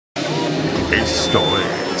Esto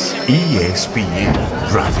es ESPN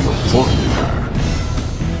Radio Fórmula.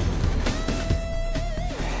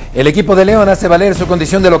 El equipo de León hace valer su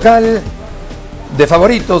condición de local, de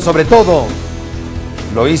favorito sobre todo.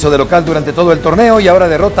 Lo hizo de local durante todo el torneo y ahora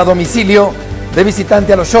derrota a domicilio de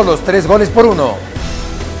visitante a los Xolos, 3-1.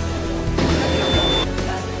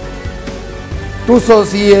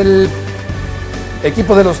 Tuzos y el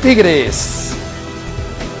equipo de los Tigres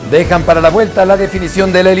dejan para la vuelta la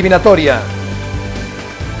definición de la eliminatoria.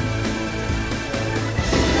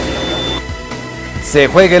 Se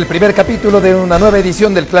juega el primer capítulo de una nueva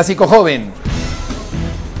edición del Clásico Joven.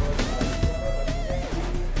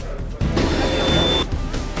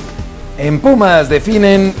 En Pumas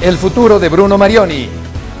definen el futuro de Bruno Marioni.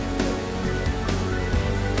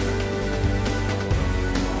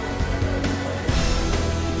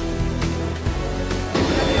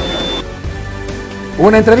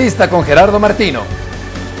 Una entrevista con Gerardo Martino.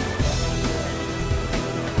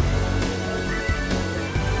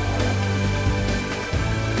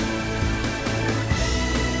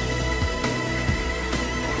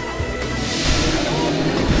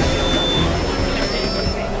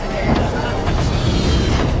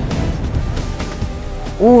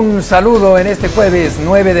 Un saludo en este jueves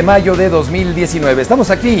 9 de mayo de 2019.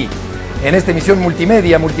 Estamos aquí en esta emisión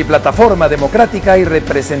multimedia, multiplataforma, democrática y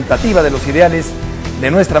representativa de los ideales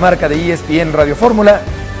de nuestra marca de ESPN Radio Fórmula.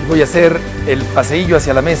 Y voy a hacer el paseillo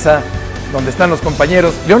hacia la mesa donde están los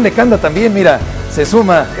compañeros. León Lecanda también, mira, se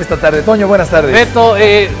suma esta tarde. Toño, buenas tardes. Beto,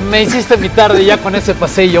 me hiciste mi tarde ya con ese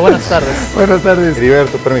paseillo. Buenas tardes. Buenas tardes.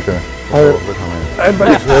 Heriberto, permíteme. A ver.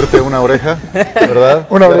 Déjame suerte una oreja, ¿verdad?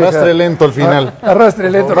 Una oreja. Arrastre lento al final.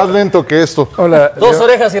 Arrastre lento. Más lento que esto. Hola. Dos León.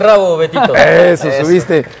 orejas y rabo, Betito. Eso.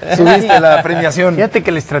 Subiste la premiación. Fíjate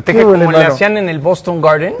que la estrategia, Qué como le hermano. hacían en el Boston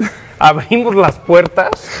Garden, abrimos las puertas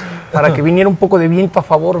para que viniera un poco de viento a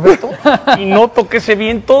favor, Beto, y noto que ese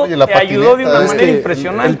viento Oye, la te ayudó de patineta, una es manera que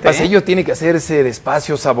impresionante. El pasillo tiene que hacerse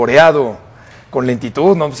despacio, saboreado, con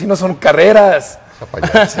lentitud, no, si no son carreras.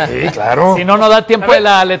 Sí, claro. Si no, no da tiempo de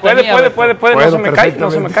la letanía. Puede, Puedo, no se me cae,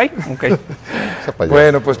 no se me cae. Ok.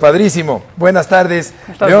 Bueno, pues padrísimo. Buenas tardes,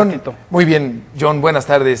 estás, León. Betito? Muy bien, John, buenas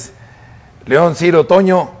tardes. León, Ciro,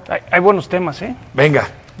 Toño, Hay buenos temas, ¿eh? venga.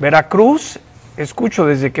 Veracruz, escucho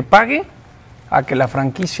desde que pague a que la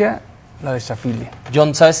franquicia la desafilie.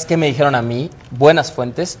 John, ¿sabes qué me dijeron a mí? Buenas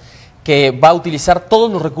fuentes, que va a utilizar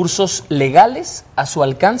todos los recursos legales a su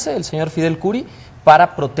alcance, el señor Fidel Curi,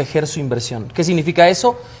 para proteger su inversión. ¿Qué significa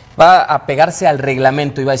eso? Va a pegarse al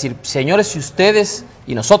reglamento y va a decir, señores, si ustedes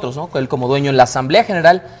y nosotros, ¿no?, él como dueño en la Asamblea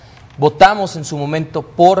General, votamos en su momento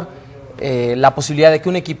por la posibilidad de que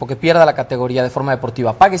un equipo que pierda la categoría de forma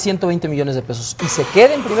deportiva pague 120 millones de pesos y se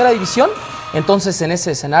quede en primera división, entonces en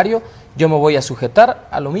ese escenario yo me voy a sujetar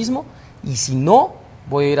a lo mismo y si no,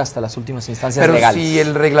 voy a ir hasta las últimas instancias Pero legales. si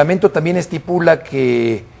el reglamento también estipula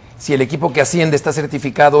que si el equipo que asciende está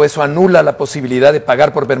certificado, eso anula la posibilidad de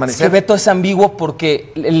pagar por Es permanecer. que Beto es ambiguo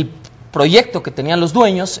porque el proyecto que tenían los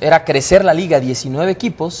dueños era crecer la liga a 19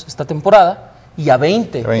 equipos esta temporada y a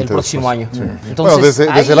 20 el próximo año. Sí. Entonces, Bueno, desde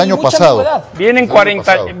hay el año mucha pasado.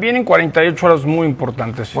 ambigüedad. Vienen 48 horas muy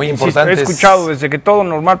importantes. Muy Insisto, importantes. he escuchado desde que todo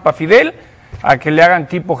normal para Fidel, a que le hagan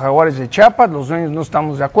tipo Jaguares de Chiapas, los dueños no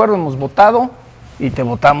estamos de acuerdo, hemos votado y te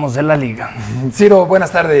votamos de la liga. Ciro,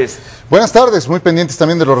 buenas tardes. Buenas tardes, muy pendientes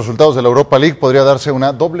también de los resultados de la Europa League. Podría darse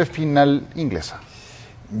una doble final inglesa.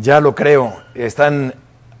 Ya lo creo, están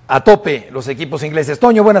a tope los equipos ingleses.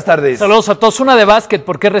 Toño, buenas tardes. Saludos a todos. Una de básquet,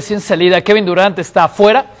 porque es recién salida. Kevin Durant está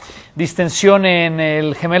afuera. Distensión en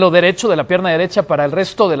el gemelo derecho de la pierna derecha para el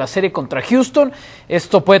resto de la serie contra Houston.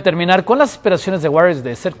 Esto puede terminar con las aspiraciones de Warriors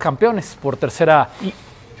de ser campeones por tercera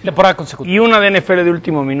temporada consecutiva. Y una de NFL de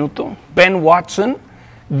último minuto, Ben Watson,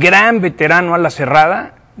 gran veterano a la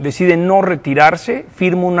cerrada, decide no retirarse,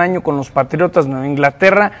 firma un año con los Patriotas de Nueva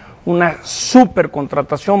Inglaterra, una super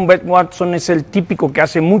contratación. Ben Watson es el típico que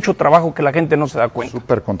hace mucho trabajo que la gente no se da cuenta.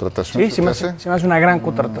 Super contratación. Sí, se me hace una gran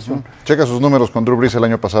contratación. Checa sus números con Drew Brees el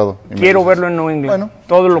año pasado. y me Quiero dices. verlo en New England. Bueno.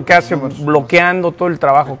 Todo lo que hace, bloqueando, todo el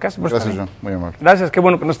trabajo que hace. Pero Gracias, está John, bien. muy amable. Gracias, qué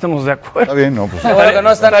bueno que no estemos de acuerdo. Está bien, no, pues. Qué bueno que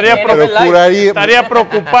no están Estaría aquí en preocupado. el live. Procuraría. Estaría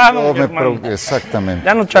preocupado. No, hermano. exactamente.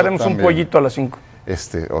 Ya nos echaremos Yo un también. pollito a las 5.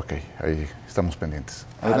 Ok, ahí estamos pendientes.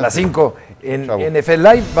 A las 5 en Chavo. NFL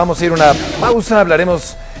Live. Vamos a ir a una pausa.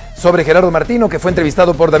 Hablaremos sobre Gerardo Martino, que fue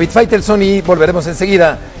entrevistado por David Faitelson, y volveremos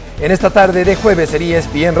enseguida en esta tarde de jueves en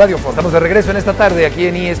ESPN Radio Fórmula. Estamos de regreso en esta tarde aquí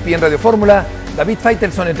en ESPN Radio Fórmula. David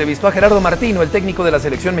Faitelson entrevistó a Gerardo Martino, el técnico de la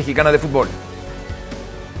selección mexicana de fútbol.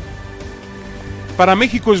 Para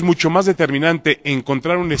México es mucho más determinante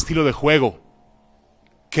encontrar un estilo de juego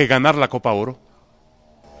que ganar la Copa Oro.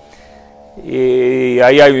 Y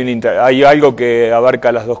ahí hay algo que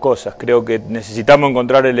abarca las dos cosas. Creo que necesitamos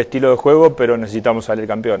encontrar el estilo de juego, pero necesitamos salir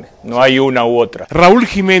campeones. No hay una u otra. Raúl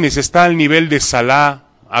Jiménez está al nivel de Salah,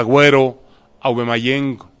 Agüero,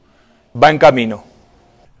 Aubameyang. Va en camino.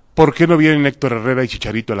 ¿Por qué no vienen Héctor Herrera y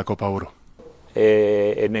Chicharito a la Copa Oro?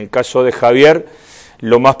 En el caso de Javier,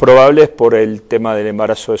 lo más probable es por el tema del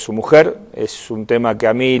embarazo de su mujer. Es un tema que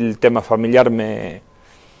a mí, el tema familiar,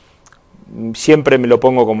 siempre me lo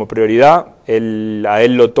pongo como prioridad. A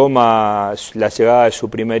él lo toma la llegada de su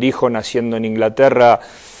primer hijo, naciendo en Inglaterra,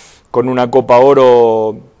 con una Copa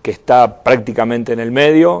Oro que está prácticamente en el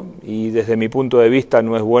medio, y desde mi punto de vista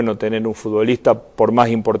no es bueno tener un futbolista, por más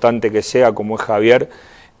importante que sea como es Javier,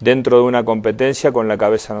 dentro de una competencia con la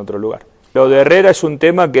cabeza en otro lugar. Lo de Herrera es un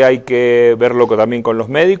tema que hay que verlo también con los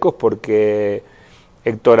médicos, porque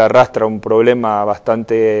Héctor arrastra un problema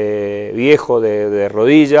bastante viejo de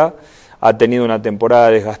rodilla, ha tenido una temporada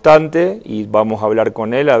desgastante y vamos a hablar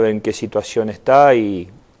con él a ver en qué situación está y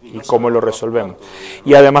cómo lo resolvemos.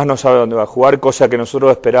 Y además no sabe dónde va a jugar, cosa que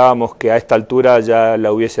nosotros esperábamos que a esta altura ya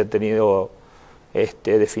la hubiese tenido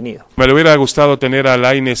definido. ¿Me le hubiera gustado tener a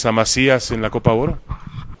Lainez, a Macías en la Copa Oro?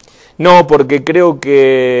 No, porque creo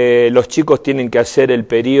que los chicos tienen que hacer el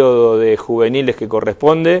periodo de juveniles que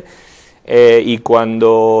corresponde, y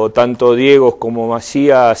cuando tanto Diego como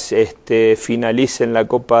Macías finalicen la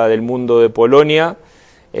Copa del Mundo de Polonia,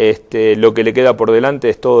 lo que le queda por delante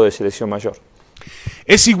es todo de selección mayor.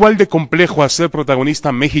 ¿Es igual de complejo hacer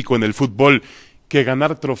protagonista México en el fútbol que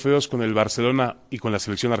ganar trofeos con el Barcelona y con la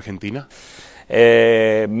selección argentina?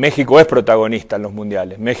 México es protagonista en los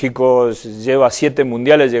mundiales. México lleva 7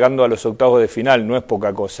 mundiales llegando a los octavos de final, no es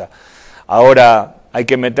poca cosa. Ahora hay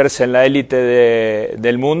que meterse en la élite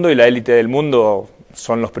del mundo, y la élite del mundo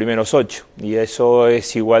son los primeros 8, y eso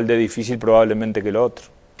es igual de difícil probablemente que lo otro.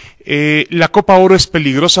 ¿La Copa Oro es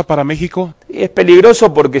peligrosa para México? Es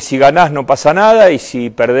peligroso porque si ganás no pasa nada, y si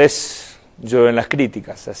perdés llueven las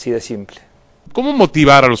críticas, así de simple. ¿Cómo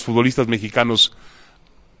motivar a los futbolistas mexicanos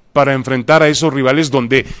para enfrentar a esos rivales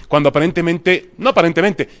donde, cuando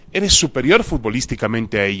eres superior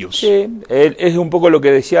futbolísticamente a ellos? Sí, es un poco lo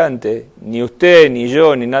que decía antes. Ni usted, ni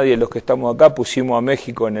yo, ni nadie de los que estamos acá pusimos a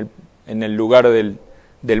México en el lugar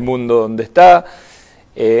del mundo donde está.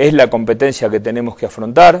 Es la competencia que tenemos que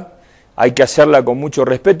afrontar. Hay que hacerla con mucho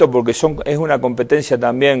respeto, porque es una competencia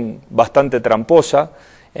también bastante tramposa,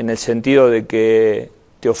 en el sentido de que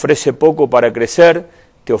te ofrece poco para crecer,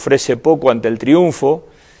 te ofrece poco ante el triunfo,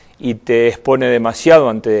 y te expone demasiado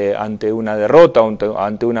ante una derrota,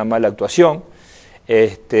 ante una mala actuación.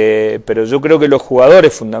 Pero yo creo que los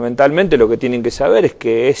jugadores fundamentalmente lo que tienen que saber es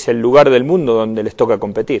que es el lugar del mundo donde les toca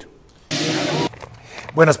competir.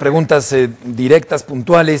 Buenas preguntas directas,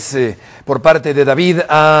 puntuales, por parte de David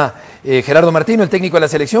a Gerardo Martino, el técnico de la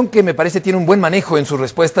selección, que me parece tiene un buen manejo en sus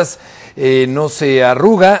respuestas, no se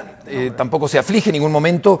arruga, tampoco se aflige en ningún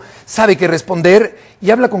momento, sabe qué responder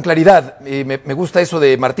y habla con claridad. Me gusta eso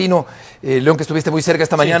de Martino. León, que estuviste muy cerca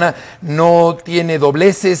esta mañana, no tiene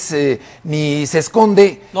dobleces ni se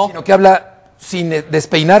esconde, sino que habla sin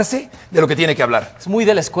despeinarse de lo que tiene que hablar. Es muy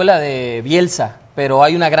de la escuela de Bielsa, pero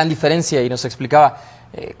hay una gran diferencia y nos explicaba.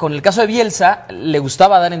 Con el caso de Bielsa, le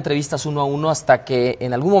gustaba dar entrevistas 1 a 1 hasta que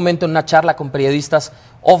en algún momento en una charla con periodistas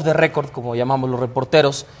off the record, como llamamos los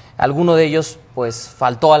reporteros, alguno de ellos pues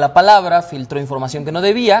faltó a la palabra, filtró información que no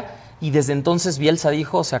debía, y desde entonces Bielsa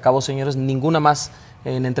dijo: se acabó, señores, ninguna más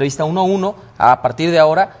en entrevista 1 a 1, a partir de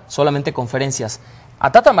ahora solamente conferencias.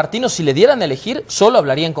 A Tata Martino, si le dieran a elegir, solo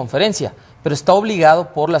hablaría en conferencia, pero está obligado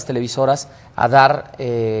por las televisoras a dar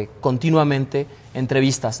continuamente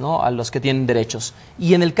entrevistas, ¿no?, a los que tienen derechos.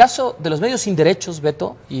 Y en el caso de los medios sin derechos,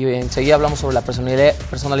 Beto, y enseguida hablamos sobre la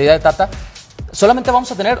personalidad de Tata, solamente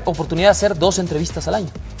vamos a tener oportunidad de hacer 2 entrevistas al año.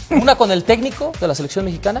 Una con el técnico de la selección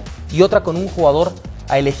mexicana y otra con un jugador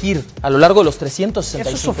a elegir a lo largo de los 365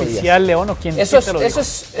 días. ¿Eso es oficial, León, o quién te lo dijo?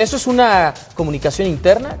 Eso es una comunicación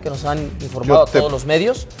interna que nos han informado a todos los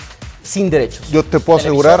medios, sin derechos. Yo te puedo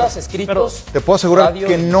asegurar, escritos, radio,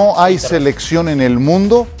 que no hay selección en el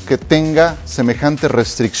mundo que tenga semejantes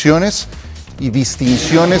restricciones y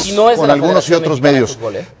distinciones con algunos y otros medios.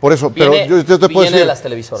 Por eso, pero yo te puedo decir,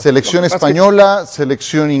 selección española,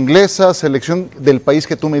 selección inglesa, selección del país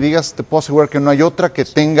que tú me digas, te puedo asegurar que no hay otra que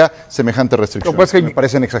tenga semejantes restricciones. Me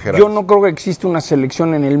parecen exageradas. Yo no creo que existe una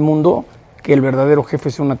selección en el mundo que el verdadero jefe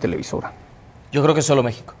sea una televisora. Yo creo que solo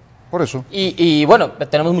México. Por eso. Y bueno,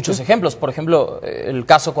 tenemos muchos ejemplos. Por ejemplo, el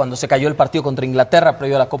caso cuando se cayó el partido contra Inglaterra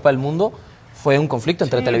previo a la Copa del Mundo, fue un conflicto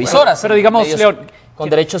entre televisoras. Pero digamos, León, con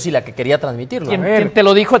derechos y la que quería transmitirlo. ¿Quién te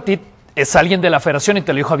lo dijo a ti? Es alguien de la federación y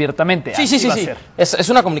te lo dijo abiertamente. Sí. Es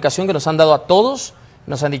una comunicación que nos han dado a todos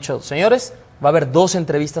nos han dicho, señores, va a haber 2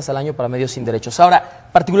 entrevistas al año para Medios Sin Derechos. Ahora,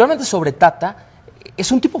 particularmente sobre Tata,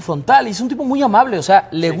 es un tipo frontal y es un tipo muy amable, o sea,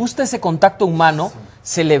 le gusta ese contacto humano,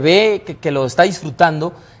 se le ve que lo está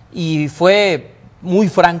disfrutando y fue muy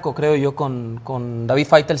franco, creo yo, con David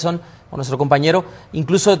Faitelson, con nuestro compañero.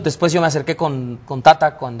 Incluso después yo me acerqué con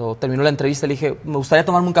Tata cuando terminó la entrevista, le dije, me gustaría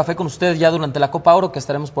tomarme un café con ustedes ya durante la Copa Oro, que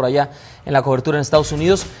estaremos por allá en la cobertura en Estados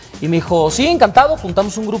Unidos. Y me dijo, sí, encantado,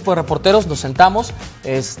 juntamos un grupo de reporteros, nos sentamos,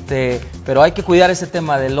 pero hay que cuidar ese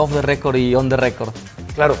tema del off the record y on the record.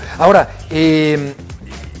 Claro. Ahora,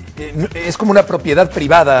 es como una propiedad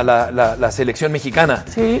privada la selección mexicana.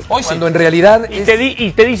 Sí. Hoy cuando en realidad...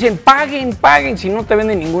 Y te dicen, paguen, si no te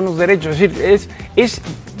venden ningunos derechos. Es decir, es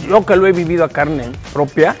yo que lo he vivido a carne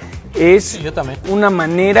propia, es sí, yo también. Una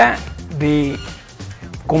manera de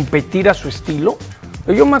competir a su estilo.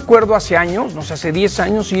 Yo me acuerdo hace años, no sé, hace 10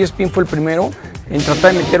 años, ESPN fue el primero en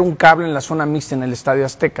tratar de meter un cable en la zona mixta en el Estadio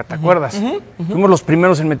Azteca, ¿te acuerdas? Fuimos los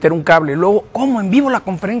primeros en meter un cable. Luego, ¿cómo? En vivo la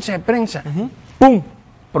conferencia de prensa. ¡Pum!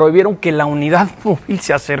 Prohibieron que la unidad móvil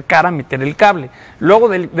se acercara a meter el cable. Luego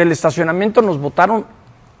del estacionamiento nos botaron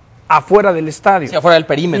afuera del estadio. Sí, afuera del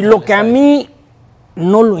perímetro. Y lo que a mí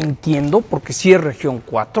no lo entiendo, porque sí es región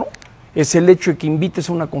 4, es el hecho de que invites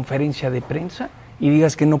a una conferencia de prensa y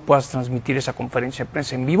digas que no puedas transmitir esa conferencia de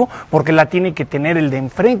prensa en vivo, porque la tiene que tener el de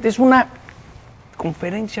enfrente. Es una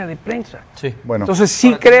conferencia de prensa. Sí. Bueno, entonces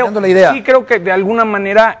sí creo que de alguna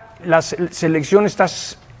manera la selección está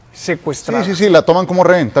secuestrada. Sí, la toman como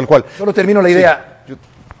rehén, tal cual. Solo termino la idea.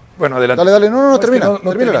 Bueno, adelante. Dale, no, termina.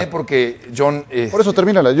 No terminé porque John... por eso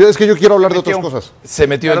termínala. Es que yo quiero hablar de otras cosas. Se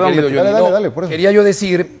metió el querido John. Dale, por eso. Quería yo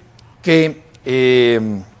decir que...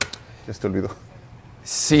 ya se te olvidó.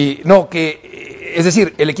 Sí, no, es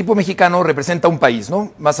decir, el equipo mexicano representa un país,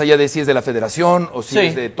 ¿no? Más allá de si es de la federación o si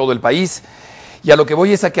es de todo el país. Y a lo que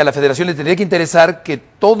voy es a que a la federación le tendría que interesar que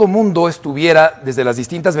todo mundo estuviera, desde las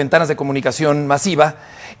distintas ventanas de comunicación masiva,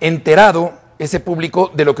 enterado, ese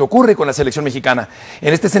público, de lo que ocurre con la selección mexicana.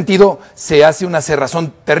 En este sentido, se hace una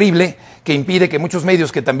cerrazón terrible que impide que muchos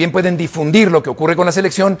medios que también pueden difundir lo que ocurre con la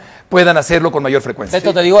selección puedan hacerlo con mayor frecuencia.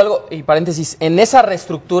 Beto, te digo algo, y paréntesis, en esa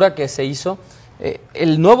reestructura que se hizo,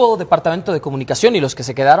 el nuevo departamento de comunicación y los que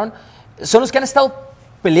se quedaron son los que han estado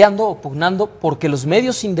peleando o pugnando porque los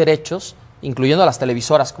medios sin derechos, incluyendo a las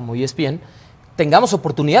televisoras como ESPN, tengamos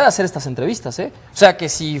oportunidad de hacer estas entrevistas. O sea, que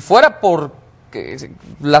si fuera por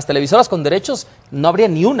las televisoras con derechos, no habría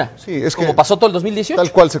ni una, como pasó todo el 2018.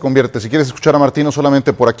 Tal cual se convierte. Si quieres escuchar a Martino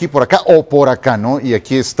solamente por aquí, por acá o por acá, ¿no? Y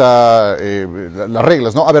aquí está las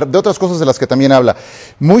reglas, ¿no? A ver, de otras cosas de las que también habla.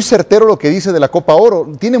 Muy certero lo que dice de la Copa Oro.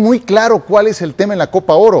 Tiene muy claro cuál es el tema en la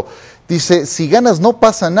Copa Oro. Dice, si ganas no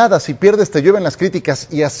pasa nada, si pierdes te llueven las críticas,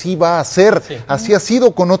 y así va a ser. Sí. Así ha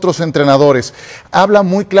sido con otros entrenadores. Habla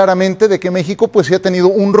muy claramente de que México pues sí ha tenido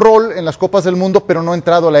un rol en las Copas del Mundo, pero no ha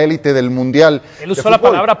entrado a la élite del Mundial. Él usó la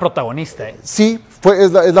palabra protagonista. Sí,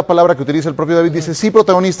 es la palabra que utiliza el propio David. Dice, sí,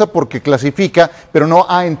 protagonista porque clasifica, pero no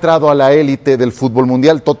ha entrado a la élite del fútbol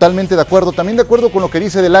mundial. Totalmente de acuerdo. También de acuerdo con lo que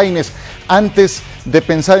dice de Lainez, antes de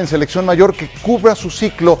pensar en selección mayor, que cubra su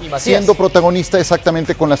ciclo siendo protagonista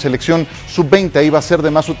exactamente con la selección sub-20, ahí va a ser de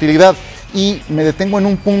más utilidad. Y me detengo en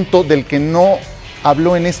un punto del que no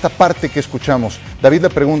habló en esta parte que escuchamos. David le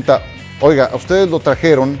pregunta, oiga, a usted lo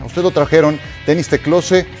trajeron Denis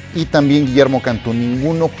Teclose y también Guillermo Cantú,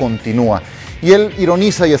 ninguno continúa. Y él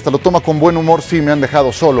ironiza y hasta lo toma con buen humor, sí, me han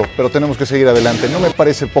dejado solo, pero tenemos que seguir adelante. No me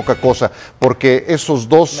parece poca cosa, porque esos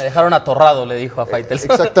dos... Me dejaron atorrado, le dijo a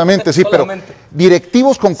Faitelson. Exactamente, sí, pero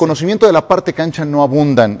directivos con conocimiento de la parte cancha no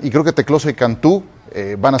abundan, y creo que Teclose y Cantú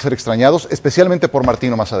van a ser extrañados, especialmente por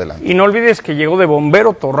Martino más adelante. Y no olvides que llegó de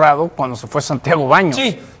bombero Torrado cuando se fue Santiago Baños.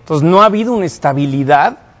 Sí. Entonces no ha habido una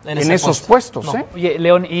estabilidad en esos puestos. No. Oye,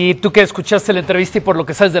 León, y tú que escuchaste la entrevista y por lo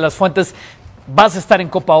que sabes de las fuentes, vas a estar en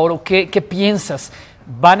Copa Oro, ¿qué piensas?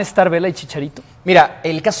 ¿Van a estar Vela y Chicharito? Mira,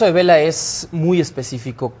 el caso de Vela es muy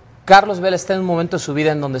específico. Carlos Vela está en un momento de su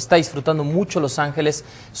vida en donde está disfrutando mucho Los Ángeles,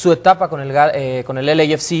 su etapa con el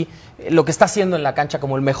LAFC, lo que está haciendo en la cancha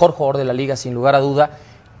como el mejor jugador de la liga, sin lugar a duda,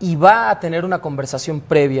 y va a tener una conversación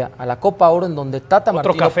previa a la Copa Oro en donde Tata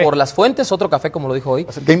Martino, por las fuentes, otro café como lo dijo hoy,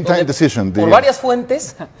 Game time decision, por varias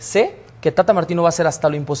fuentes, sé que Tata Martino va a hacer hasta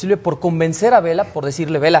lo imposible por convencer a Vela, por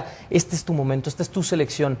decirle, Vela, este es tu momento, esta es tu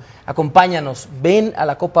selección, acompáñanos, ven a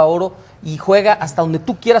la Copa Oro y juega hasta donde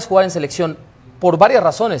tú quieras jugar en selección, por varias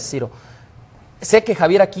razones, Ciro. Sé que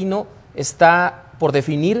Javier Aquino está por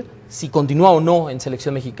definir si continúa o no en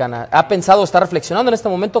selección mexicana. Ha pensado, está reflexionando en este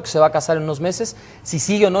momento que se va a casar en unos meses, si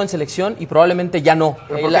sigue o no en selección, y probablemente ya no.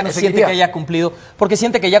 Él siente que ya ha cumplido, porque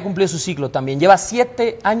siente que ya cumplió su ciclo también. Lleva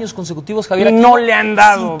 7 años consecutivos, Javier Aquino, no le han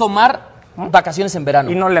dado sin tomar vacaciones en verano.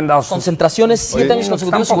 Y no le han dado concentraciones 7 años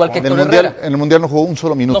consecutivos, tampoco. igual que Héctor Herrera. En el Mundial no jugó un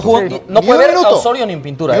solo minuto. No jugó, no puede ver a Osorio ni en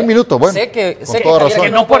pintura. Ni un minuto, bueno. Sé que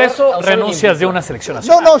no por eso renuncias de una selección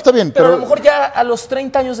nacional. No, está bien. Pero a lo mejor ya a los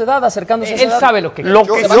 30 años de edad, acercándose a esa Él edad, sabe lo que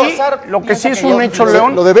Lo que sí es un hecho,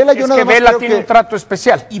 León, lo de Vela, yo es nada que más Vela creo tiene un trato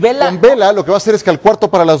especial. Y Vela, con Vela lo que va a hacer es que al cuarto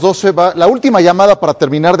para las 12 va, la última llamada para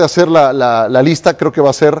terminar de hacer la lista, creo que va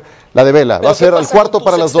a ser la de Vela. Va a ser al cuarto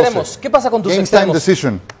para las 12. ¿Qué pasa con tus Game extremos? time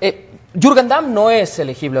decision. Jürgen Damm no es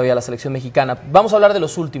elegible hoy a la selección mexicana. Vamos a hablar de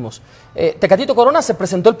los últimos. Tecatito Corona, se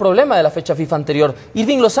presentó el problema de la fecha FIFA anterior.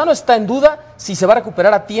 Irving Lozano está en duda si se va a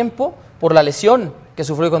recuperar a tiempo por la lesión que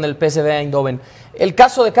sufrió con el PSV Eindhoven. El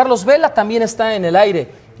caso de Carlos Vela también está en el aire.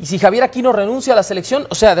 Y si Javier Aquino renuncia a la selección,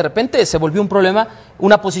 o sea, de repente se volvió un problema,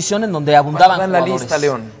 una posición en donde abundaban jugadores. la lista,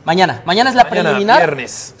 León? Mañana es la preliminar.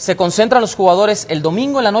 Viernes. Se concentran los jugadores el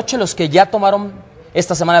domingo en la noche, los que ya tomaron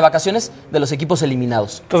esta semana de vacaciones de los equipos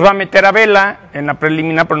eliminados. Entonces va a meter a Vela en la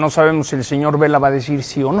preliminar, pero no sabemos si el señor Vela va a decir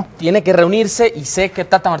sí o no. Tiene que reunirse y sé que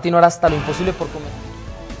Tata Martino hará hasta lo imposible por comer.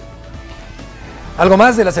 ¿Algo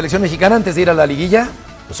más de la selección mexicana antes de ir a la liguilla?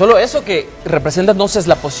 Solo eso, que representa entonces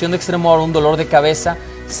la posición de extremo ahora un dolor de cabeza.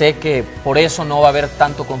 Sé que por eso no va a haber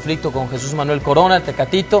tanto conflicto con Jesús Manuel Corona, el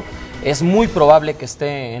Tecatito. Es muy probable que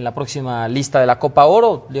esté en la próxima lista de la Copa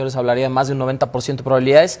Oro. Yo les hablaría de más de un 90% de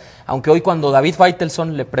probabilidades. Aunque hoy cuando David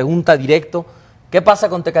Faitelson le pregunta directo ¿qué pasa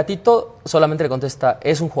con Tecatito? Solamente le contesta,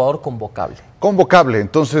 es un jugador convocable. Convocable,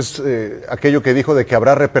 entonces aquello que dijo de que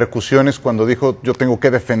habrá repercusiones cuando dijo yo tengo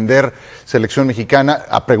que defender selección mexicana,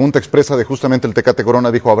 a pregunta expresa de justamente el Tecate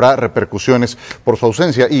Corona dijo habrá repercusiones por su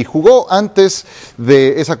ausencia y jugó antes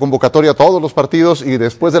de esa convocatoria todos los partidos y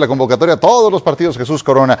después de la convocatoria todos los partidos Jesús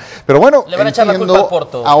Corona. Pero bueno, le van a echar la culpa al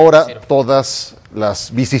Porto, ahora todas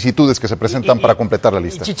las vicisitudes que se presentan para completar la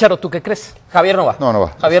lista. Y Chicharo, ¿tú qué crees? Javier no va. No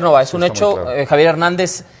va. Javier no va, es un hecho. Claro. Javier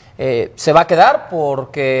Hernández se va a quedar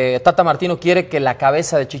porque Tata Martino quiere que la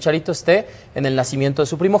cabeza de Chicharito esté en el nacimiento de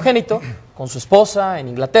su primogénito, con su esposa en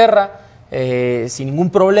Inglaterra, sin ningún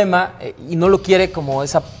problema, y no lo quiere como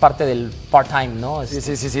esa parte del part-time, ¿no? Sí,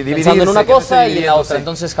 pensando en una cosa y en la otra.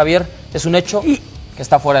 Entonces, Javier, es un hecho que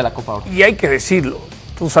está fuera de la Copa Oro. Y hay que decirlo.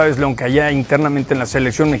 Tú sabes, León, que allá internamente en la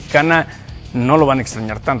selección mexicana no lo van a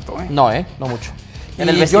extrañar tanto, ¿eh? No, no mucho. En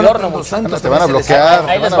el vestidor no mucho. Te van a bloquear,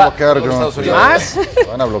 te van a bloquear, ¿Más? Te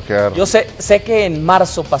van a bloquear. Yo sé que en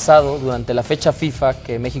marzo pasado, durante la fecha FIFA,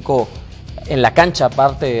 que México en la cancha,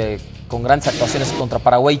 aparte con grandes actuaciones contra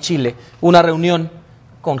Paraguay y Chile, una reunión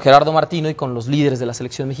con Gerardo Martino y con los líderes de la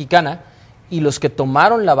selección mexicana, y los que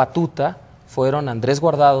tomaron la batuta fueron Andrés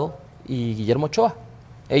Guardado y Guillermo Ochoa.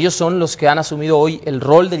 Ellos son los que han asumido hoy el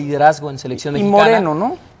rol de liderazgo en selección mexicana. Y Moreno,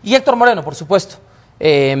 ¿no? Y Héctor Moreno, por supuesto.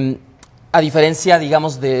 A diferencia,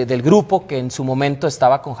 digamos, del grupo que en su momento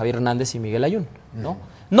estaba con Javier Hernández y Miguel Ayun, ¿no?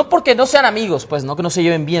 No porque no sean amigos, pues, no que no se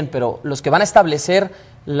lleven bien, pero los que van a establecer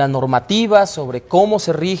la normativa sobre cómo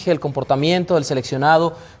se rige el comportamiento del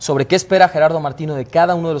seleccionado, sobre qué espera Gerardo Martino de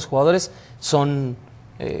cada uno de los jugadores, son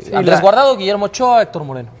Andrés Guardado, Guillermo Ochoa, Héctor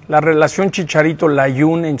Moreno. La relación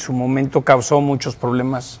Chicharito-Layún en su momento causó muchos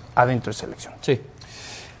problemas adentro de selección. Sí.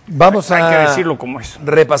 Vamos hay que decirlo como es.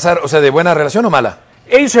 Repasar, o sea, ¿de buena relación o mala?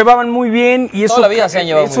 Ellos se llevaban muy bien y eso, toda la vida se han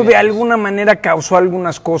llevado eso muy de bien. alguna manera causó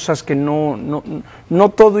algunas cosas que no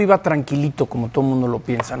todo iba tranquilito como todo el mundo lo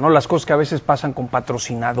piensa, ¿no? Las cosas que a veces pasan con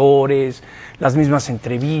patrocinadores, las mismas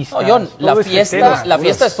entrevistas. No, John, la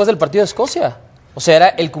fiesta después del partido de Escocia. O sea, era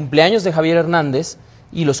el cumpleaños de Javier Hernández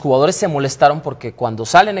y los jugadores se molestaron porque cuando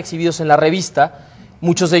salen exhibidos en la revista,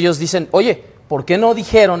 muchos de ellos dicen, oye, ¿por qué no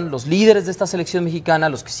dijeron los líderes de esta selección mexicana,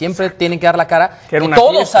 los que siempre tienen que dar la cara, que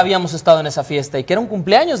todos habíamos estado en esa fiesta y que era un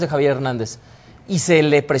cumpleaños de Javier Hernández? Y se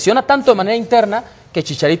le presiona tanto de manera interna que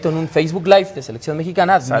Chicharito en un Facebook Live de selección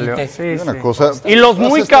mexicana admite. Y los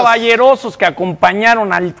muy caballerosos que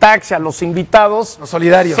acompañaron al taxi a los invitados, los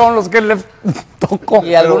solidarios, son los que le tocó.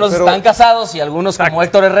 Y algunos están casados y algunos como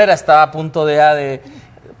Héctor Herrera está a punto de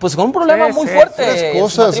pues con un problema muy fuerte en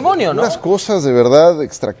su matrimonio, ¿no? Unas cosas de verdad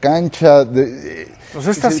extracancha, pues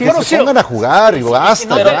está que se pongan a jugar y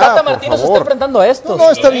basta. Pero Tata Martino se está enfrentando a esto. No,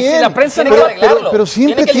 está bien. Si la prensa pero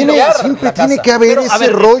siempre tiene que haber ese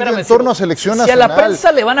rollo en torno a selección nacional. Si a la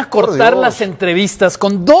prensa le van a cortar las entrevistas,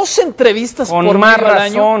 con 2 entrevistas por más medio al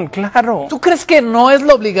año, claro. ¿Tú crees que no es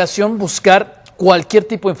la obligación buscar cualquier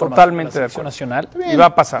tipo de información totalmente de la selección nacional? Y va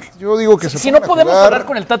a pasar. Yo digo que si no podemos hablar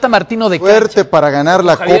con el Tata Martino de fuerte cancha, para ganar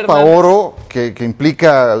la Copa Oro, que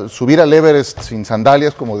implica subir al Everest sin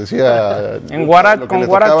sandalias, como decía con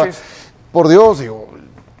guaraches. Por Dios, digo.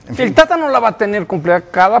 El Tata no la va a tener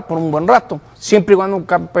complicada por un buen rato. Siempre y cuando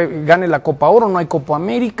gane la Copa Oro, no hay Copa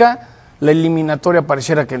América. la eliminatoria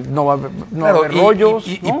pareciera que no va a haber rollos.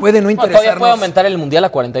 Y puede no interesarnos. Todavía puede aumentar el Mundial a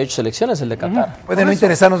 48 selecciones, el de Qatar. Puede no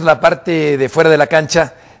interesarnos la parte de fuera de la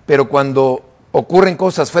cancha, pero cuando ocurren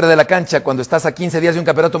cosas fuera de la cancha, cuando estás a 15 días de un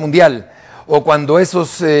campeonato mundial, o cuando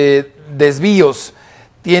esos desvíos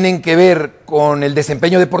tienen que ver con el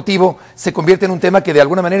desempeño deportivo, se convierte en un tema que de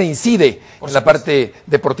alguna manera incide en la parte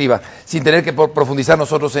deportiva, sin tener que profundizar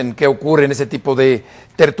nosotros en qué ocurre en ese tipo de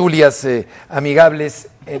tertulias amigables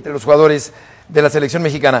entre los jugadores de la selección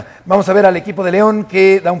mexicana. Vamos a ver al equipo de León,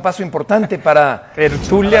 que da un paso importante para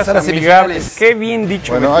tertulias amigables. Qué bien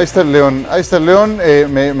dicho. Bueno, ahí está el León. Ahí está el León.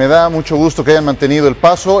 Me da mucho gusto que hayan mantenido el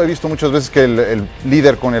paso. He visto muchas veces que el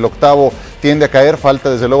líder con el octavo tiende a caer. Falta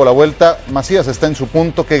desde luego la vuelta. Macías está en su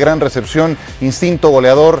punto. Qué gran recepción. Instinto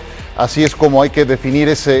goleador. Así es como hay que definir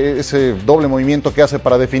ese doble movimiento que hace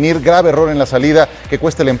para definir. Grave error en la salida que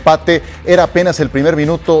cuesta el empate. Era apenas el primer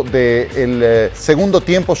minuto del segundo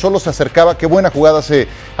tiempo. Solo se acercaba. Qué buena jugada hace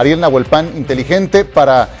Ariel Nahuelpan. Inteligente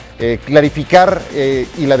para clarificar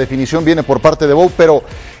y la definición viene por parte de Bou. Pero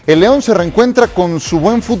el León se reencuentra con su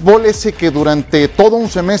buen fútbol, ese que durante todo un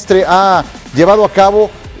semestre ha llevado a cabo.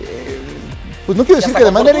 Pues no quiero decir que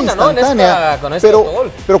de manera instantánea,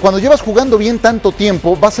 pero cuando llevas jugando bien tanto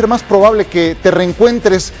tiempo, va a ser más probable que te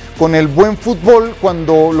reencuentres con el buen fútbol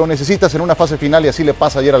cuando lo necesitas en una fase final, y así le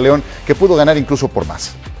pasa ayer a León, que pudo ganar incluso por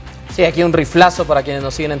más. Sí, aquí un riflazo para quienes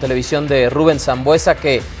nos siguen en televisión de Rubén Sambueza,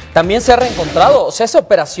 que también se ha reencontrado. O sea, esa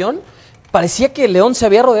operación parecía que León se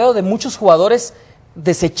había rodeado de muchos jugadores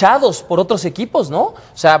desechados por otros equipos, ¿no? O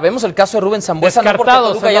sea, vemos el caso de Rubén Sambueza.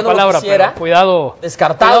 Descartados, no porque Toluca ya no lo quisiera. Cuidado,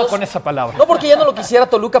 descartados. Cuidado con esa palabra. No porque ya no lo quisiera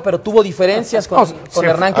Toluca, pero tuvo diferencias con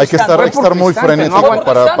Hernán Cristante. Hay que estar muy frenético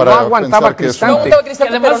para no aguantaba Cristante.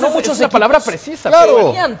 Pero no muchos es una palabra precisa. Claro.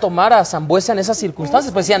 Querían tomar a Sambueza en esas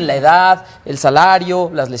circunstancias, pues decían la edad, el salario,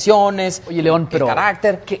 las lesiones. Oye, León, pero el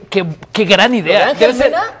carácter. Qué gran idea. Debe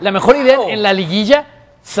ser la mejor idea en la liguilla.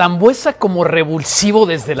 Sambueza como revulsivo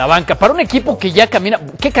desde la banca. Para un equipo que ya camina,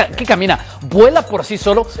 ¿qué camina? Vuela por sí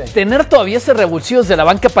solo. Sí. Tener todavía ese revulsivo desde la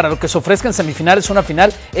banca para lo que se ofrezca en semifinales, una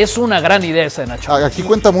final, es una gran idea esa de Nacho. Aquí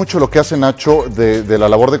cuenta mucho lo que hace Nacho de la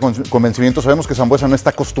labor de convencimiento. Sabemos que Sambueza no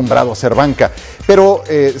está acostumbrado a hacer banca, pero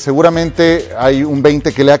seguramente hay un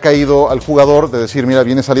 20 que le ha caído al jugador de decir, mira,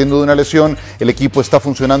 viene saliendo de una lesión, el equipo está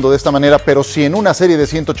funcionando de esta manera, pero si en una serie de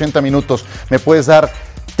 180 minutos me puedes dar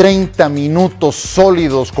 30 minutos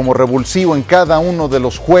sólidos como revulsivo en cada uno de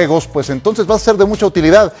los juegos, pues entonces va a ser de mucha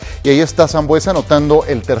utilidad. Y ahí está Sambueza anotando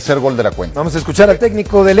el tercer gol de la cuenta. Vamos a escuchar al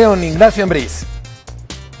técnico de León, Ignacio Ambriz.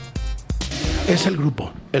 Es el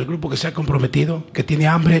grupo que se ha comprometido, que tiene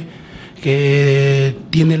hambre, que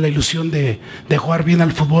tiene la ilusión de jugar bien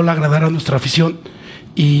al fútbol, agradar a nuestra afición.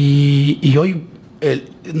 Y hoy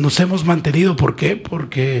nos hemos mantenido. ¿Por qué?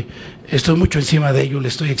 Porque estoy mucho encima de ello, le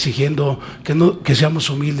estoy exigiendo que seamos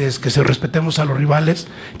humildes, que se respetemos a los rivales,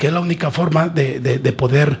 que es la única forma de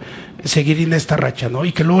poder seguir en esta racha, ¿no?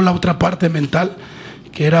 Y que luego la otra parte mental,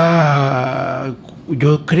 que era,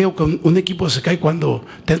 yo creo que un equipo se cae cuando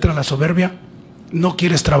te entra la soberbia, no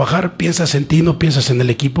quieres trabajar, piensas en ti, no piensas en el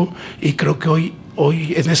equipo, y creo que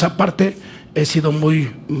hoy en esa parte he sido muy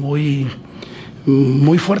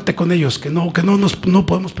fuerte con ellos, que no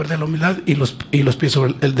podemos perder la humildad y los pies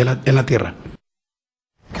en la tierra.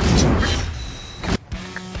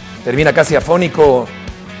 Termina casi afónico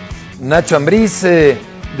Nacho Ambriz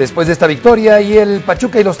después de esta victoria, y el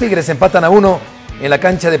Pachuca y los Tigres empatan a 1 en la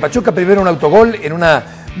cancha de Pachuca. Primero un autogol en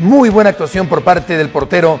una muy buena actuación por parte del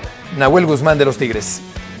portero Nahuel Guzmán de los Tigres.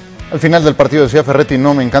 Al final del partido decía Ferretti,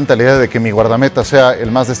 no me encanta la idea de que mi guardameta sea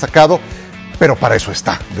el más destacado, pero para eso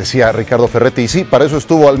está, decía Ricardo Ferretti. Y sí, para eso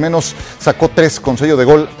estuvo, al menos sacó 3 con sello de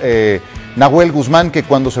gol Nahuel Guzmán, que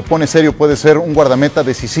cuando se pone serio puede ser un guardameta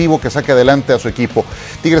decisivo que saque adelante a su equipo.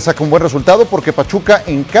 Tigres saca un buen resultado porque Pachuca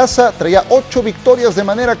en casa traía 8 victorias de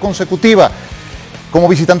manera consecutiva. Como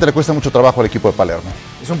visitante le cuesta mucho trabajo al equipo de Palermo.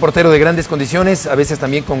 Es un portero de grandes condiciones, a veces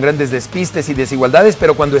también con grandes despistes y desigualdades,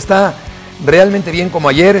 pero cuando está realmente bien como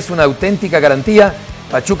ayer es una auténtica garantía.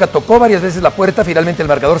 Pachuca tocó varias veces la puerta, finalmente el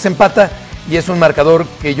marcador se empata, y es un marcador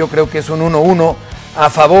que yo creo que es un 1-1 a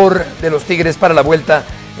favor de los Tigres para la vuelta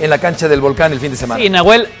en la cancha del Volcán el fin de semana. Sí,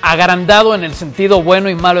 Nahuel agrandado en el sentido bueno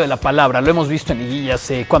y malo de la palabra, lo hemos visto en liguillas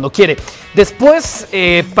cuando quiere. Después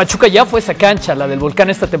Pachuca ya fue esa cancha, la del Volcán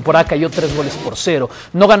esta temporada cayó 3-0,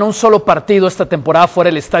 no ganó un solo partido esta temporada fuera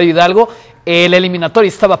del Estadio Hidalgo. La eliminatoria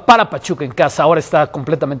estaba para Pachuca en casa, ahora está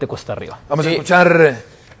completamente cuesta arriba. Vamos a escuchar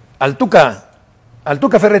al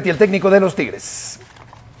Tuca Ferretti, el técnico de los Tigres.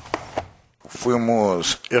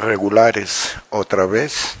 Fuimos irregulares otra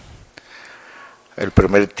vez. El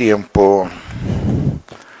primer tiempo,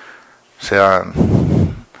 o sea,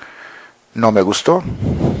 no me gustó.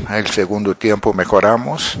 El segundo tiempo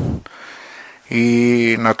mejoramos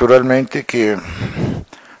y naturalmente que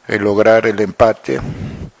el lograr el empate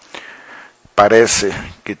parece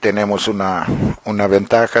que tenemos una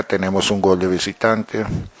ventaja, tenemos un gol de visitante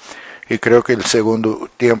y creo que el segundo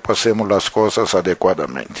tiempo hacemos las cosas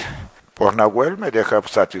adecuadamente. Por Nahuel me deja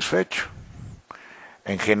satisfecho.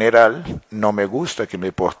 En general no me gusta que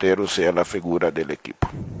mi portero sea la figura del equipo.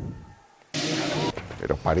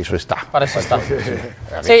 Pero para eso está. Para eso está.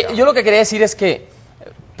 Sí, yo lo que quería decir es que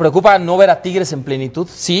preocupa no ver a Tigres en plenitud.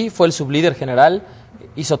 Sí, fue el sublíder general,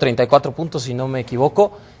 hizo 34 puntos si no me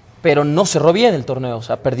equivoco, pero no cerró bien el torneo. O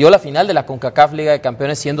sea, perdió la final de la CONCACAF Liga de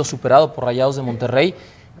Campeones siendo superado por Rayados de Monterrey.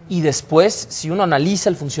 Y después, si uno analiza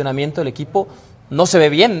el funcionamiento del equipo, no se ve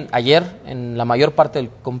bien ayer en la mayor parte del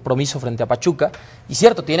compromiso frente a Pachuca. Y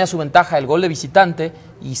cierto, tiene a su ventaja el gol de visitante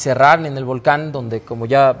y cerrar en el Volcán, donde, como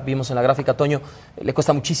ya vimos en la gráfica, Toño, le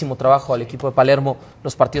cuesta muchísimo trabajo al equipo de Palermo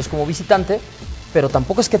los partidos como visitante. Pero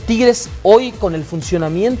tampoco es que Tigres hoy, con el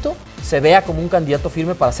funcionamiento, se vea como un candidato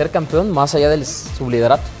firme para ser campeón, más allá del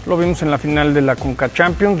subliderato. Lo vimos en la final de la Conca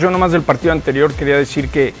Champions. Yo nomás del partido anterior quería decir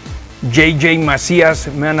que JJ Macías,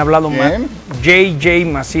 me han hablado JJ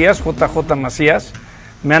Macías, JJ Macías,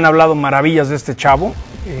 me han hablado maravillas de este chavo.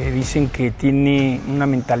 Dicen que tiene una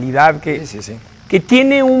mentalidad, que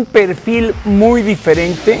tiene un perfil muy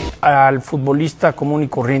diferente al futbolista común y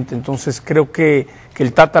corriente. Entonces creo que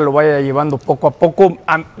el Tata lo vaya llevando poco a poco.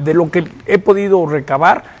 De lo que he podido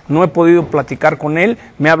recabar, no he podido platicar con él,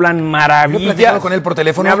 me hablan maravillas. Yo he platicado con él por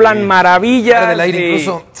teléfono. Me hablan maravillas. Del aire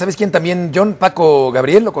incluso, ¿sabes quién también? John Paco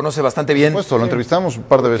Gabriel, lo conoce bastante bien. Por supuesto, lo entrevistamos un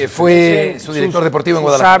par de veces. Que fue su director deportivo en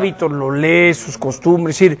Guadalajara. Sus hábitos, lo lee, sus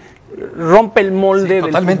costumbres, es decir, rompe el molde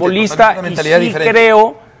del futbolista. Una mentalidad y sí diferente.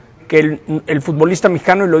 creo que el futbolista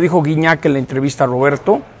mexicano, y lo dijo Guiñac en la entrevista a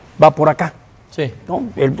Roberto, va por acá. Sí. ¿No?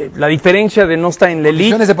 La diferencia de no estar en la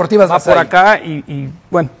elite deportivas va por acá y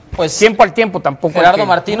bueno, pues tiempo al tiempo tampoco. Gerardo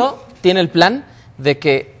Martino tiene el plan de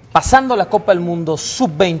que pasando la Copa del Mundo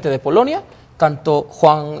Sub-20 de Polonia, tanto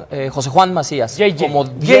José Juan Macías como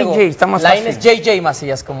Diego Lainez, JJ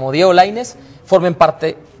Macías como Diego Lainez formen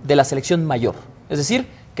parte de la selección mayor. Es decir,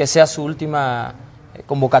 que sea su última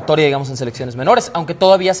convocatoria, digamos, en selecciones menores, aunque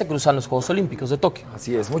todavía se cruzan los Juegos Olímpicos de Tokio.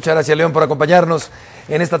 Así es. Muchas gracias, León, por acompañarnos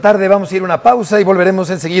en esta tarde. Vamos a ir a una pausa y volveremos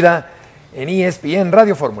enseguida en ESPN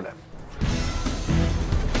Radio Fórmula.